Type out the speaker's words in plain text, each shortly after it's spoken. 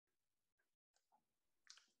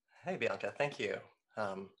Hey, Bianca, thank you.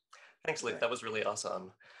 Thanks, Luke. Sure. That was really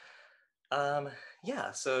awesome.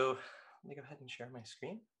 Yeah, so let me go ahead and share my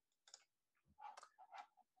screen.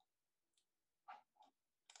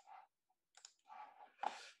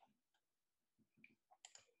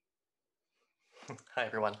 Hi,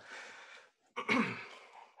 everyone.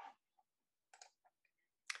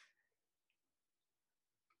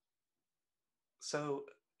 So,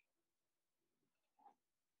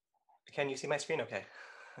 can you see my screen okay?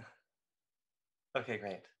 Okay,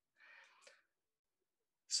 great.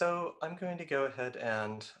 So I'm going to go ahead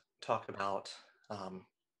and talk about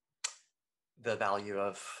the value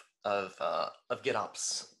of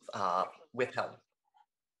GitOps with Helm.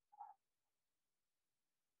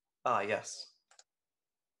 Yes.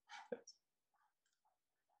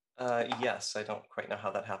 Yes, I don't quite know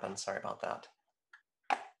how that happened. Sorry about that.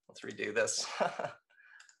 Let's redo this.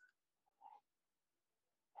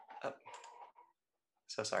 Oh,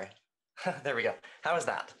 so sorry. There we go. How is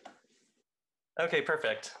that? Okay,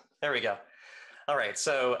 perfect. There we go. All right,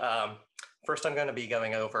 so first I'm going to be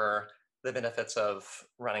going over the benefits of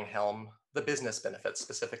running Helm, the business benefits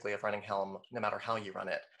specifically of running Helm, no matter how you run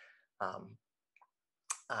it,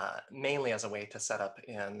 mainly as a way to set up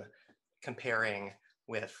in comparing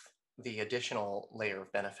with the additional layer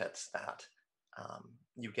of benefits that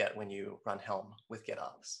you get when you run Helm with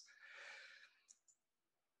GitOps.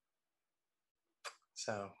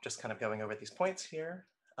 So just kind of going over these points here.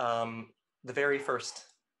 The very first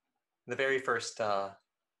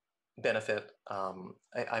benefit,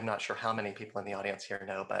 I'm not sure how many people in the audience here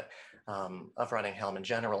know, but of running Helm in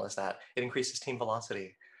general is that it increases team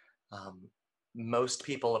velocity. Most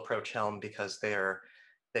people approach Helm because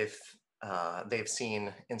they've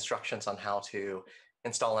seen instructions on how to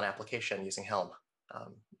install an application using Helm.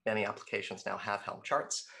 Many applications now have Helm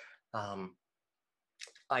charts,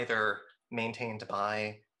 either maintained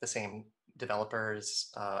by the same developers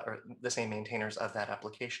or the same maintainers of that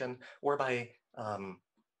application, or by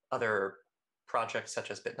other projects such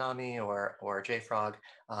as Bitnami or JFrog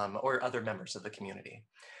or other members of the community.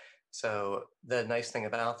 So the nice thing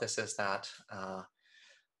about this is that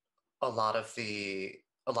a lot of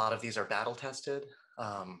these are battle tested.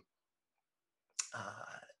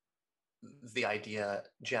 The idea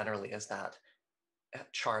generally is that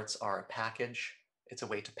charts are a package. It's a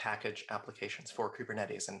way to package applications for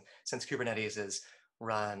Kubernetes. And since Kubernetes is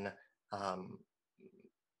run,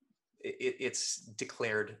 it's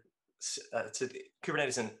declared,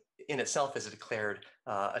 Kubernetes in itself is a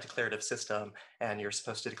declarative system, and you're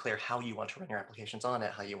supposed to declare how you want to run your applications on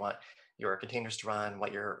it, how you want your containers to run,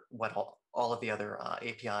 what all of the other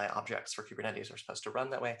API objects for Kubernetes are supposed to run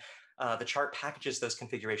that way. The chart packages those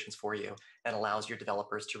configurations for you and allows your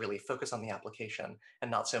developers to really focus on the application and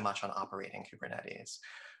not so much on operating Kubernetes.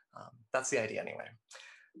 That's the idea anyway.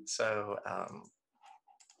 So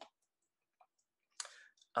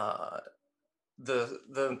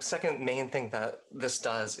the second main thing that this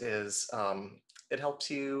does is it helps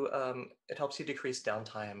you decrease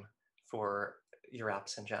downtime for your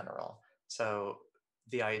apps in general. So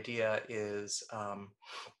the idea is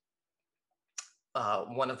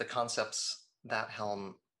one of the concepts that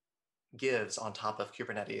Helm gives on top of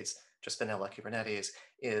Kubernetes, just vanilla Kubernetes,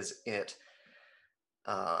 is it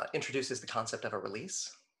introduces the concept of a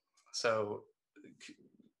release. So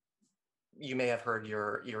you may have heard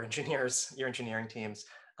your engineering teams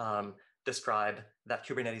describe that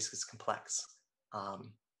Kubernetes is complex,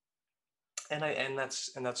 and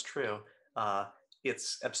that's true.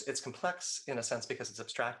 It's complex in a sense because it's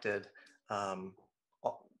abstracted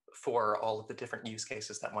for all of the different use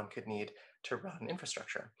cases that one could need to run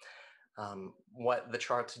infrastructure. What the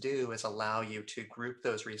charts do is allow you to group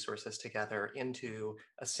those resources together into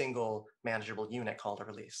a single manageable unit called a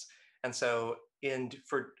release. And so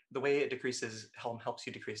for the way Helm helps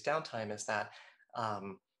you decrease downtime is that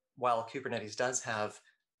while Kubernetes does have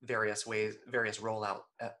various rollout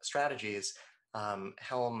strategies,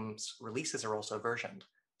 Helm's releases are also versioned.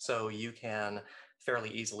 So you can fairly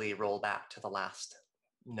easily roll back to the last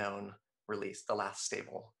known release, the last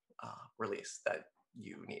stable release that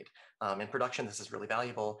you need. In production, this is really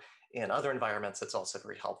valuable. In other environments, it's also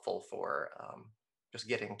very helpful for just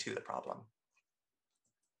getting to the problem.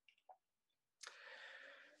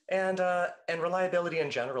 And reliability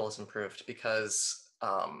in general is improved because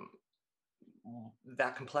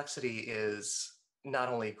that complexity is not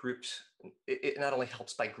only grouped, it not only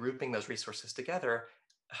helps by grouping those resources together,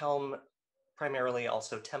 Helm primarily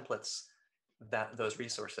also templates those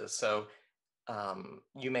resources. So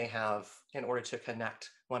you may have, in order to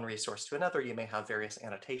connect one resource to another, you may have various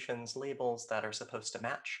annotations, labels that are supposed to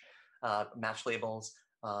match labels.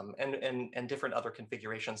 and different other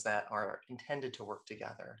configurations that are intended to work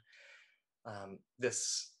together.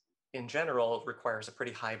 This, in general, requires a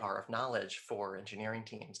pretty high bar of knowledge for engineering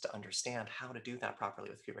teams to understand how to do that properly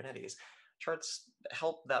with Kubernetes. Charts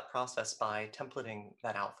help that process by templating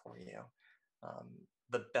that out for you.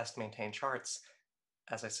 The best maintained charts,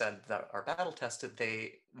 as I said, that are battle tested,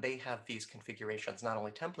 they have these configurations not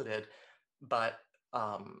only templated, but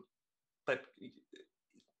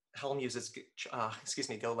Helm uses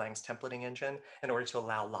Golang's templating engine in order to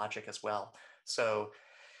allow logic as well. So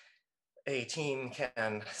a team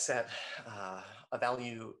can set a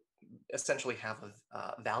value, essentially have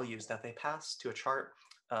values that they pass to a chart,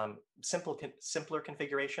 simpler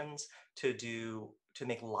configurations to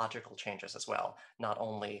make logical changes as well, not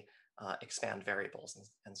only expand variables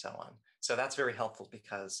and so on. So that's very helpful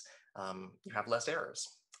because you have less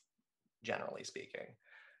errors, generally speaking.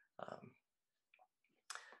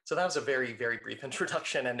 So that was a very, very brief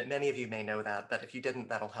introduction, and many of you may know that, but if you didn't,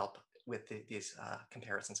 that'll help with these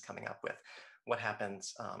comparisons coming up with what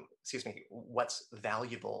happens, what's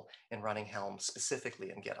valuable in running Helm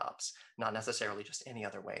specifically in GitOps, not necessarily just any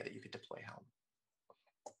other way that you could deploy Helm.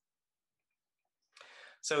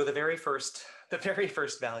 So the very first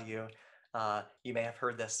value, you may have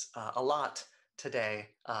heard this a lot today,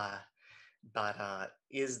 but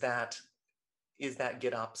is that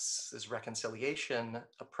GitOps's reconciliation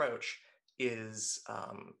approach is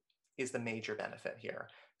the major benefit here.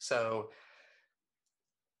 So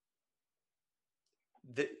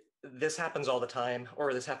this happens all the time,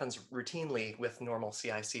 or this happens routinely with normal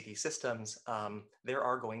CI/CD systems. There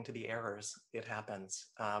are going to be errors. It happens,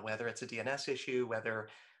 whether it's a DNS issue, whether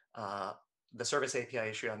the service API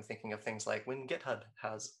issue. I'm thinking of things like when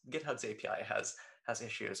GitHub's API has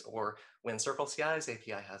issues, or when Circle CI's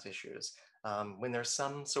API has issues. When there's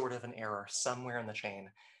some sort of an error somewhere in the chain,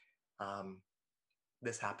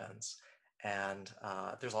 this happens. And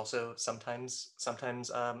there's also sometimes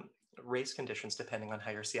race conditions depending on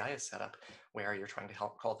how your CI is set up, where you're trying to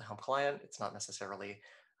call the Helm client. It's not necessarily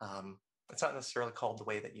called the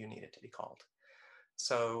way that you need it to be called.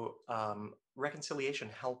 So reconciliation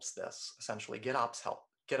helps this, essentially.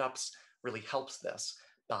 GitOps really helps this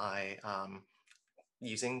by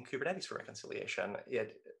using Kubernetes for reconciliation.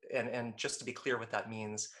 And just to be clear what that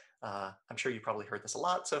means, I'm sure you probably heard this a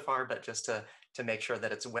lot so far, but just to make sure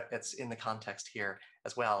that it's in the context here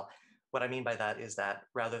as well. What I mean by that is that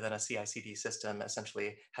rather than a CI/CD system,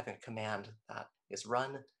 essentially having a command that is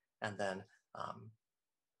run, and then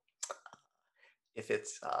if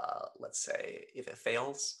it's, let's say, if it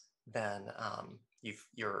fails, then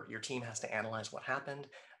your team has to analyze what happened,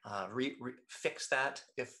 fix that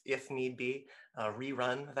if need be,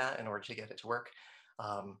 rerun that in order to get it to work.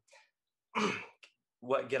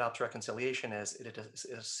 What GitOps reconciliation is, it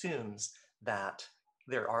assumes that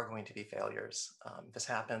there are going to be failures. This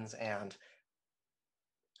happens, and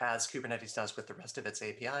as Kubernetes does with the rest of its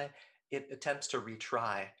API, it attempts to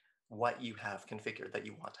retry what you have configured that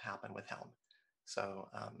you want to happen with Helm. So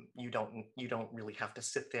you don't really have to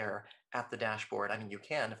sit there at the dashboard. I mean, you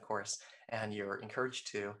can, of course, and you're encouraged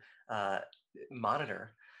to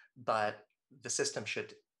monitor, but the system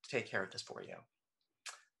should take care of this for you.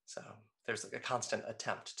 So there's a constant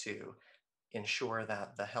attempt to ensure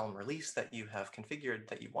that the Helm release that you have configured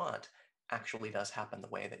that you want actually does happen the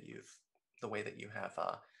way that you have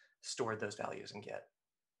stored those values in Git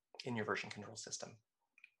in your version control system.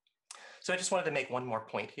 So I just wanted to make one more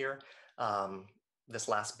point here. This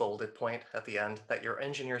last bolded point at the end, that your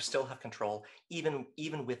engineers still have control even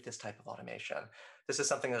with this type of automation. This is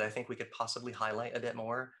something that I think we could possibly highlight a bit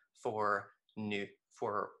more for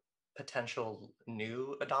potential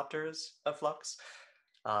new adopters of Flux.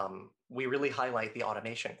 We really highlight the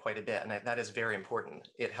automation quite a bit, and that is very important.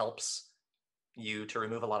 It helps you to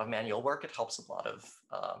remove a lot of manual work. It helps a lot of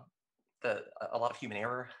human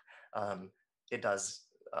error. It does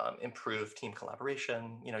improve team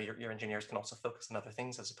collaboration. You know, your engineers can also focus on other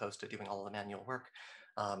things as opposed to doing all of the manual work.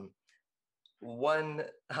 I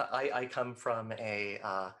come from an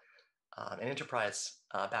enterprise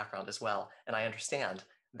background as well, and I understand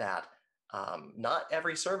that not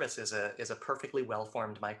every service is a perfectly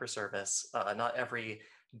well-formed microservice. Not every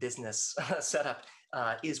business setup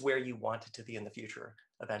is where you want it to be in the future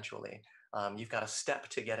eventually. You've got a step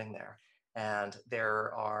to getting there. And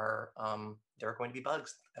there are going to be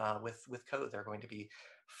bugs with code. There are going to be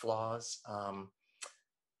flaws,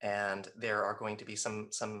 and there are going to be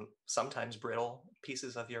sometimes brittle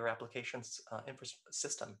pieces of your application's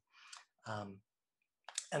system.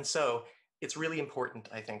 And so it's really important,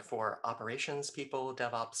 I think, for operations people,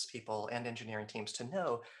 DevOps people, and engineering teams to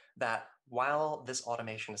know that while this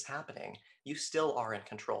automation is happening, you still are in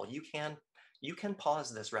control. You can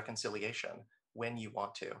pause this reconciliation when you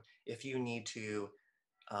want to. If you need to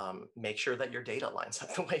make sure that your data lines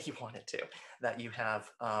up the way you want it to, that you have,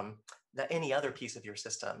 that any other piece of your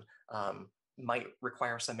system might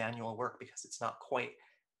require some manual work because it's not quite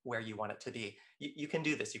where you want it to be. You can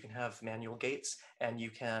do this. You can have manual gates, and you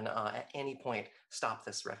can at any point stop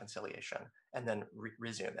this reconciliation and then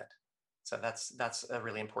resume it. So that's a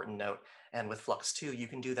really important note. And with Flux 2, you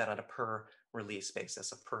can do that on a per release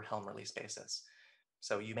basis, a per Helm release basis.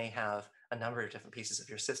 So you may have a number of different pieces of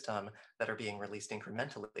your system that are being released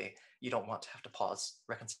incrementally. You don't want to have to pause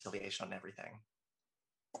reconciliation on everything.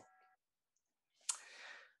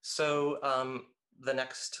 So the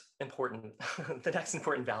next important the next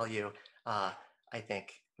important value, I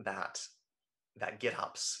think that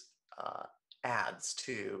GitOps adds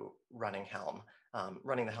to running Helm,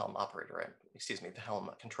 running the Helm operator, excuse me, the Helm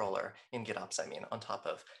controller in GitOps, I mean, on top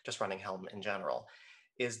of just running Helm in general,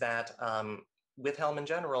 is that with Helm in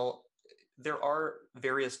general, there are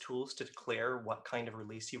various tools to declare what kind of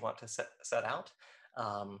release you want to set out.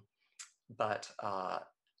 But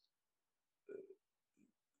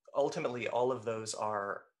ultimately, all of those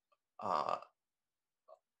are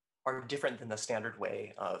different than the standard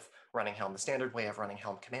way of running Helm. The standard way of running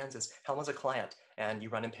Helm commands is Helm is a client, and you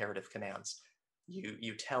run imperative commands.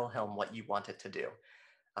 You tell Helm what you want it to do.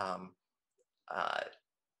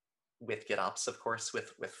 With GitOps, of course,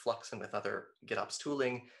 with Flux and with other GitOps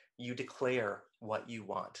tooling, you declare what you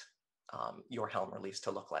want your Helm release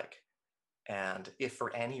to look like. And if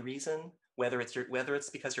for any reason, whether it's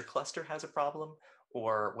because your cluster has a problem,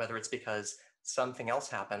 or whether it's because something else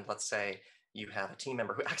happened, let's say you have a team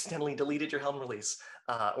member who accidentally deleted your Helm release,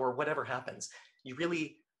 or whatever happens, you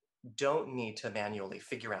really don't need to manually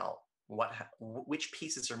figure out which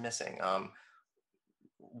pieces are missing,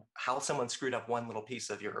 how someone screwed up one little piece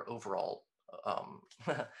of your overall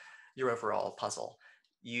puzzle.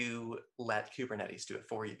 You let Kubernetes do it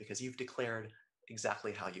for you because you've declared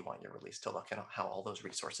exactly how you want your release to look and how all those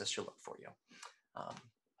resources should look for you.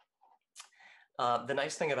 The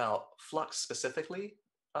nice thing about Flux specifically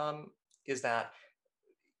is that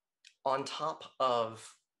on top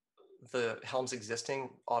of the Helm's existing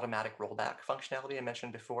automatic rollback functionality I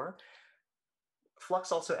mentioned before,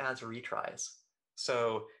 Flux also adds retries.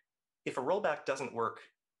 So if a rollback doesn't work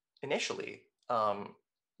initially,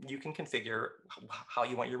 you can configure how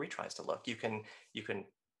you want your retries to look. You can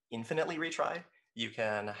infinitely retry. You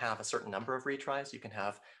can have a certain number of retries. You can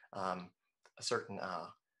have a certain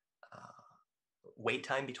wait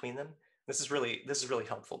time between them. This is really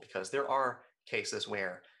helpful because there are cases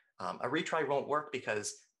where a retry won't work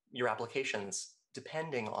because your application's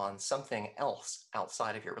depending on something else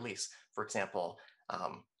outside of your release. For example,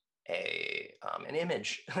 an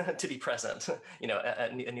image to be present,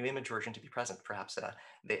 a new image version to be present. Perhaps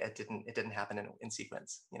it didn't happen in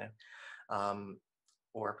sequence,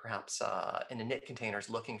 or perhaps an init container is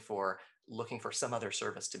looking for some other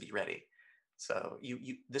service to be ready. So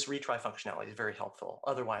this retry functionality is very helpful.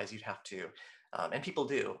 Otherwise, you'd have to, and people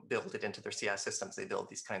do build it into their CI systems. They build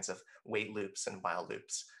these kinds of wait loops and while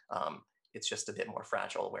loops. It's just a bit more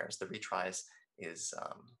fragile, whereas the retries is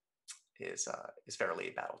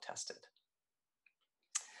fairly battle tested.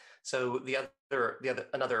 So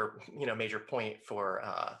another major point for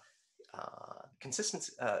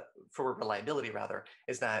consistency, for reliability rather,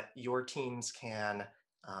 is that your teams can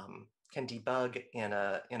debug in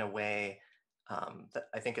a way that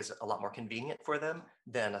I think is a lot more convenient for them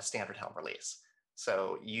than a standard Helm release.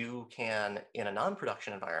 So you can, in a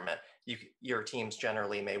non-production environment, your teams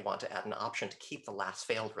generally may want to add an option to keep the last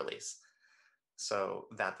failed release so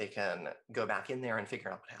that they can go back in there and figure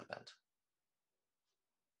out what happened.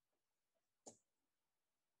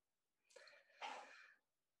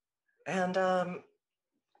 And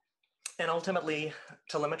ultimately,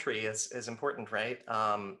 telemetry is important, right?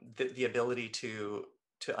 The ability to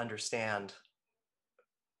understand,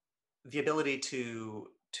 the ability to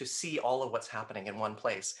see all of what's happening in one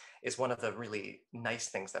place is one of the really nice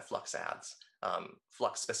things that Flux adds.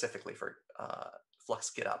 Flux specifically for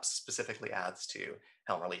Flux GitOps specifically adds to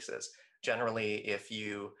Helm releases. Generally, if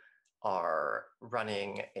you are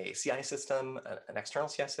running a CI system, an external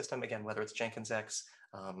CI system, again, whether it's Jenkins X,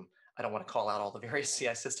 I don't want to call out all the various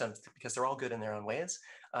CI systems because they're all good in their own ways.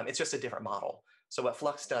 It's just a different model. So what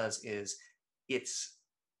Flux does is it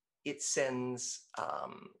sends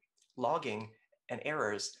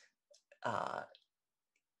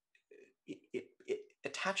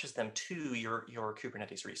it attaches them to your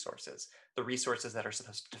Kubernetes resources, the resources that are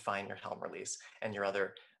supposed to define your Helm release and your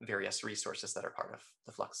other various resources that are part of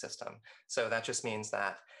the Flux system. So that just means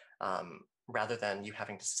that rather than you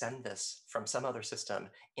having to send this from some other system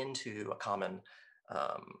into a common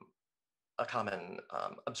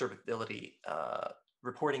observability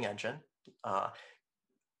reporting engine,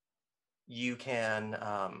 you can,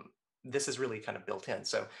 this is really kind of built in.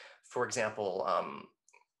 So for example,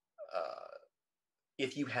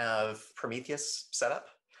 if you have Prometheus set up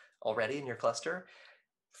already in your cluster,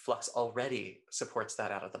 Flux already supports that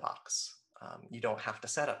out of the box. You don't have to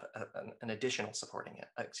set up an additional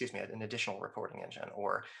an additional reporting engine,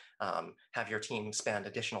 or have your team spend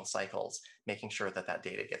additional cycles making sure that that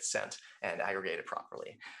data gets sent and aggregated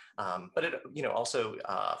properly. But it, also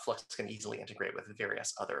Flux can easily integrate with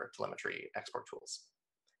various other telemetry export tools.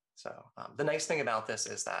 So the nice thing about this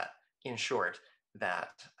is that, in short, that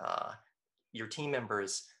your team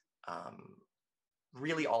members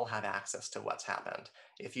really all have access to what's happened.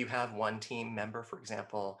 If you have one team member, for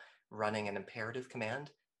example, running an imperative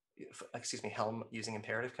command, Helm using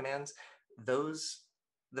imperative commands,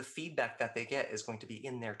 the feedback that they get is going to be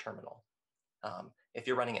in their terminal. If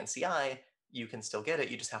you're running NCI, you can still get it,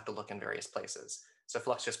 you just have to look in various places. So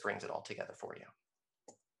Flux just brings it all together for you.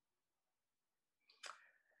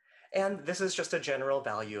 And this is just a general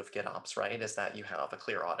value of GitOps, right? Is that you have a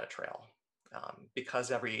clear audit trail.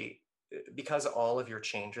 Because all of your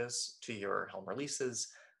changes to your Helm releases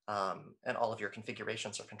and all of your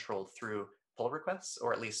configurations are controlled through pull requests,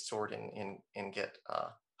 or at least stored in Git.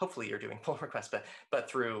 Hopefully you're doing pull requests, but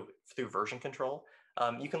through version control,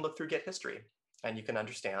 you can look through Git history and you can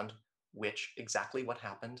understand exactly what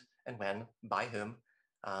happened and when, by whom.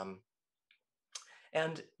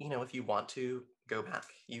 And if you want to go back,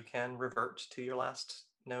 you can revert to your last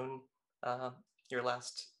known, your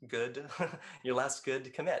last good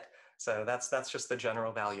commit. So that's just the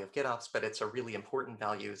general value of GitOps, but it's a really important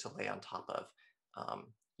value to lay on top of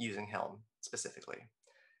using Helm specifically.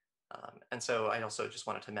 And so I also just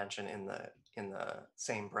wanted to mention in the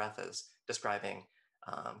same breath as describing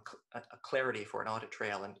a clarity for an audit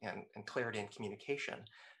trail and clarity in communication,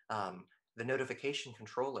 the notification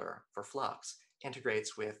controller for Flux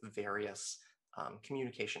integrates with various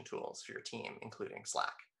communication tools for your team, including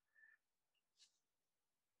Slack.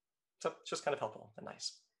 So it's just kind of helpful and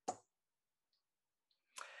nice.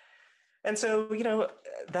 And so,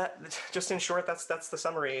 that just in short, that's the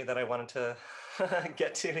summary that I wanted to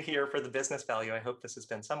get to here for the business value. I hope this has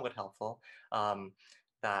been somewhat helpful.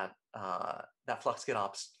 That Flux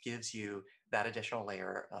GitOps gives you that additional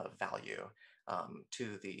layer of value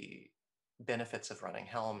to the benefits of running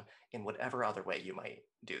Helm in whatever other way you might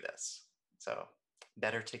do this. So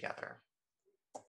better together.